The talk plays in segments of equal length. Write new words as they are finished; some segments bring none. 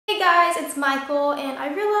guys, it's Michael, and I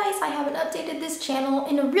realize I haven't updated this channel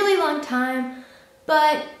in a really long time,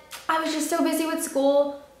 but I was just so busy with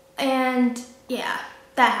school, and yeah,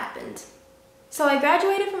 that happened. So I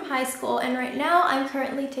graduated from high school, and right now I'm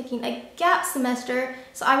currently taking a gap semester,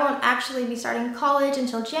 so I won't actually be starting college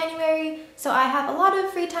until January, so I have a lot of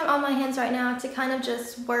free time on my hands right now to kind of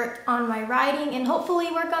just work on my writing and hopefully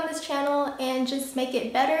work on this channel and just make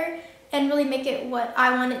it better and really make it what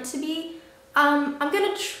I want it to be. I'm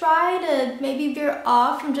gonna try to maybe veer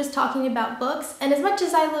off from just talking about books, and as much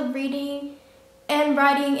as I love reading and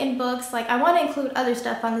writing in books, like I want to include other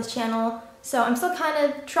stuff on this channel, so I'm still kind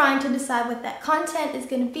of trying to decide what that content is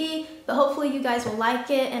gonna be, but hopefully you guys will like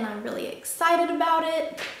it and I'm really excited about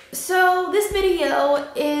it. So this video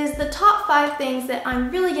is the top 5 things that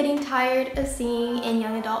I'm really getting tired of seeing in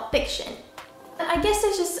young adult fiction. I guess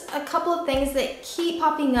there's just a couple of things that keep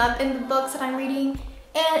popping up in the books that I'm reading,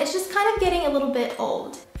 and it's just kind of getting a little bit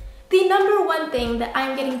old. The number one thing that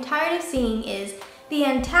I'm getting tired of seeing is the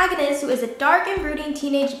antagonist, who is a dark and brooding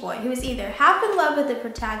teenage boy who is either half in love with the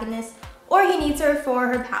protagonist or he needs her for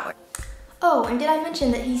her power. Oh, and did I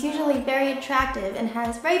mention that he's usually very attractive and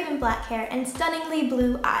has raven black hair and stunningly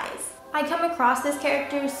blue eyes. I come across this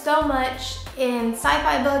character so much in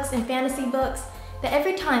sci-fi books and fantasy books that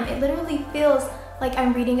every time it literally feels like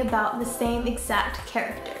I'm reading about the same exact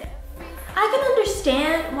character. I can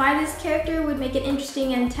understand why this character would make an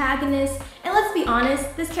interesting antagonist, and let's be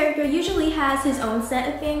honest, this character usually has his own set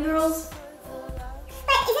of fangirls.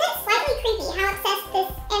 But isn't it slightly creepy how obsessed this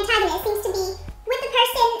antagonist seems to be with the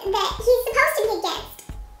person that he's supposed to be against?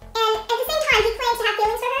 And at the same time, he claims to have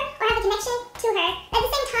feelings for her or have a connection to her. At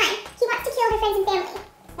the same time, he wants to kill her friends and family.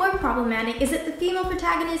 More problematic is that the female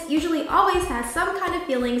protagonist usually always has some kind of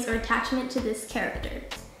feelings or attachment to this character.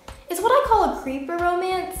 It's what I call a creeper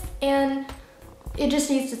romance, and it just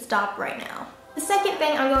needs to stop right now. The second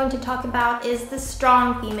thing I'm going to talk about is the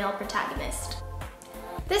strong female protagonist.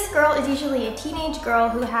 This girl is usually a teenage girl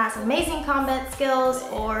who has amazing combat skills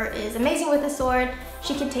or is amazing with a sword.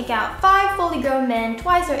 She can take out 5 fully grown men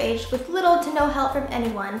twice her age with little to no help from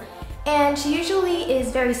anyone. And she usually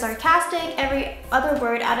is very sarcastic. Every other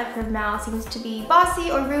word out of her mouth seems to be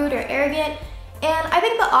bossy or rude or arrogant. And I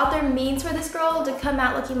think the author means for this girl to come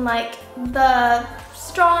out looking like the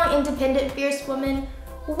strong, independent, fierce woman,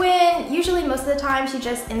 when usually most of the time she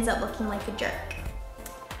just ends up looking like a jerk.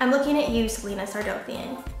 I'm looking at you, Selena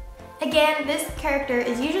Sardothian. Again, this character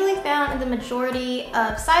is usually found in the majority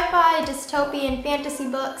of sci-fi, dystopian, fantasy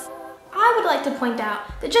books. I would like to point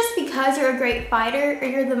out that just because you're a great fighter or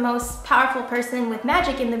you're the most powerful person with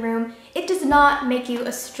magic in the room, it does not make you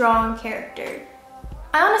a strong character.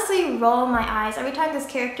 I honestly roll my eyes every time this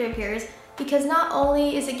character appears because not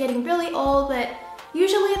only is it getting really old, but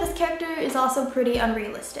usually this character is also pretty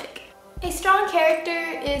unrealistic. A strong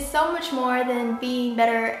character is so much more than being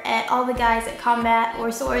better at all the guys at combat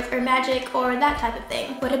or swords or magic or that type of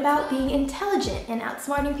thing. What about being intelligent and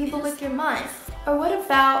outsmarting people with your mind? Or what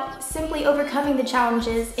about simply overcoming the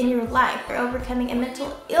challenges in your life or overcoming a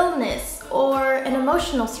mental illness or an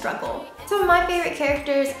emotional struggle? Some of my favorite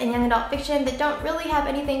characters in young adult fiction that don't really have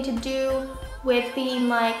anything to do with being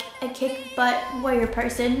like a kick-butt warrior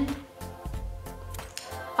person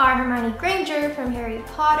are Hermione Granger from Harry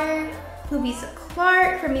Potter, Louisa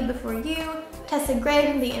Clark from Me Before You, Tessa Gray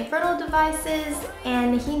from The Infernal Devices,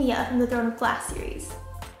 and Nehemia from the Throne of Glass series.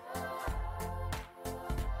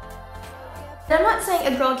 And I'm not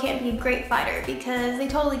saying a girl can't be a great fighter, because they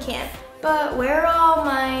totally can, but where are all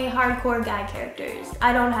my hardcore guy characters?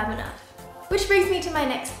 I don't have enough. Which brings me to my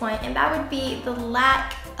next point, and that would be the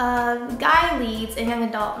lack of guy leads in young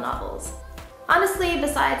adult novels. Honestly,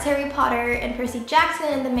 besides Harry Potter and Percy Jackson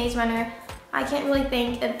and The Maze Runner, I can't really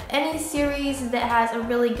think of any series that has a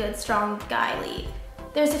really good, strong guy lead.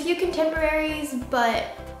 There's a few contemporaries, but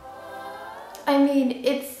I mean,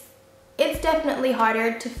 it's definitely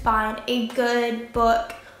harder to find a good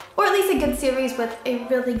book, or at least a good series with a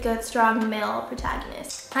really good, strong male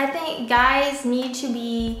protagonist. I think guys need to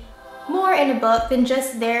be more in a book than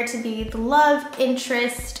just there to be the love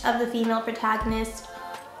interest of the female protagonist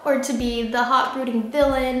or to be the hot brooding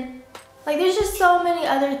villain. Like, there's just so many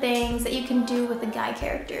other things that you can do with a guy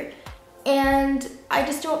character, and I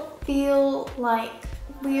just don't feel like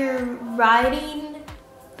we're writing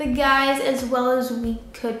the guys as well as we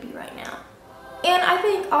could be right now. And I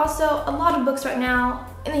think also a lot of books right now,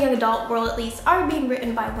 in the young adult world at least, are being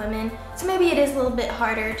written by women, so maybe it is a little bit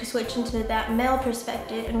harder to switch into that male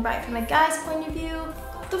perspective and write from a guy's point of view.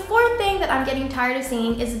 The fourth thing that I'm getting tired of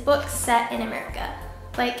seeing is books set in America.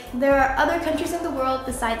 Like, there are other countries in the world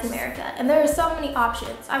besides America, and there are so many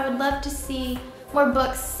options. I would love to see more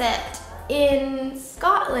books set in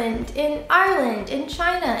Scotland, in Ireland, in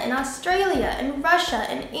China, in Australia, in Russia,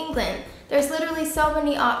 in England. There's literally so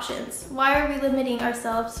many options. Why are we limiting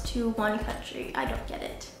ourselves to one country? I don't get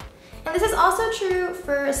it. And this is also true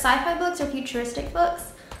for sci-fi books or futuristic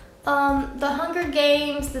books. The Hunger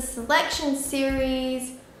Games, the Selection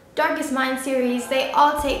series, Darkest Mind series, they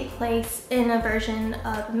all take place in a version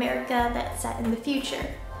of America that's set in the future.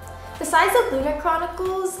 Besides the Lunar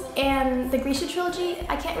Chronicles and the Grisha trilogy,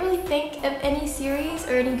 I can't really think of any series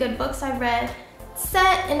or any good books I've read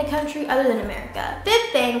set in a country other than America.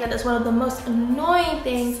 Fifth thing that is one of the most annoying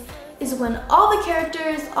things is when all the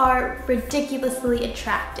characters are ridiculously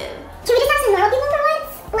attractive. Can we just have some normal people for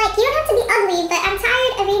once? Like, you don't have to be ugly, but I'm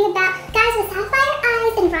tired of reading about guys with sapphire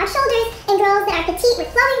eyes and broad shoulders and girls that are petite with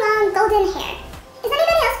flowing long golden hair. Is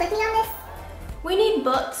anybody else with me on this? We need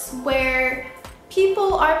books where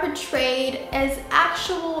people are portrayed as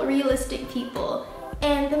actual realistic people,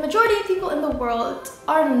 and the majority of people in the world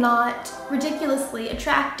are not ridiculously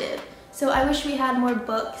attractive. So I wish we had more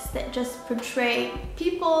books that just portray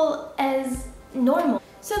people as normal.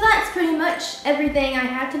 So that's pretty much everything I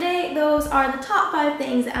have today. Those are the top 5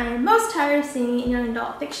 things that I am most tired of seeing in young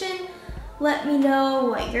adult fiction. Let me know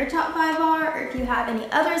what your top 5 are, or if you have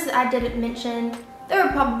any others that I didn't mention. There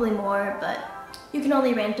are probably more, but you can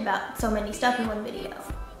only rant about so many stuff in one video.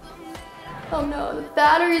 Oh no, the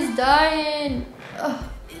battery's dying. Ugh.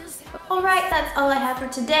 Alright, that's all I have for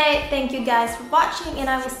today. Thank you guys for watching, and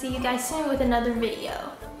I will see you guys soon with another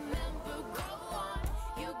video.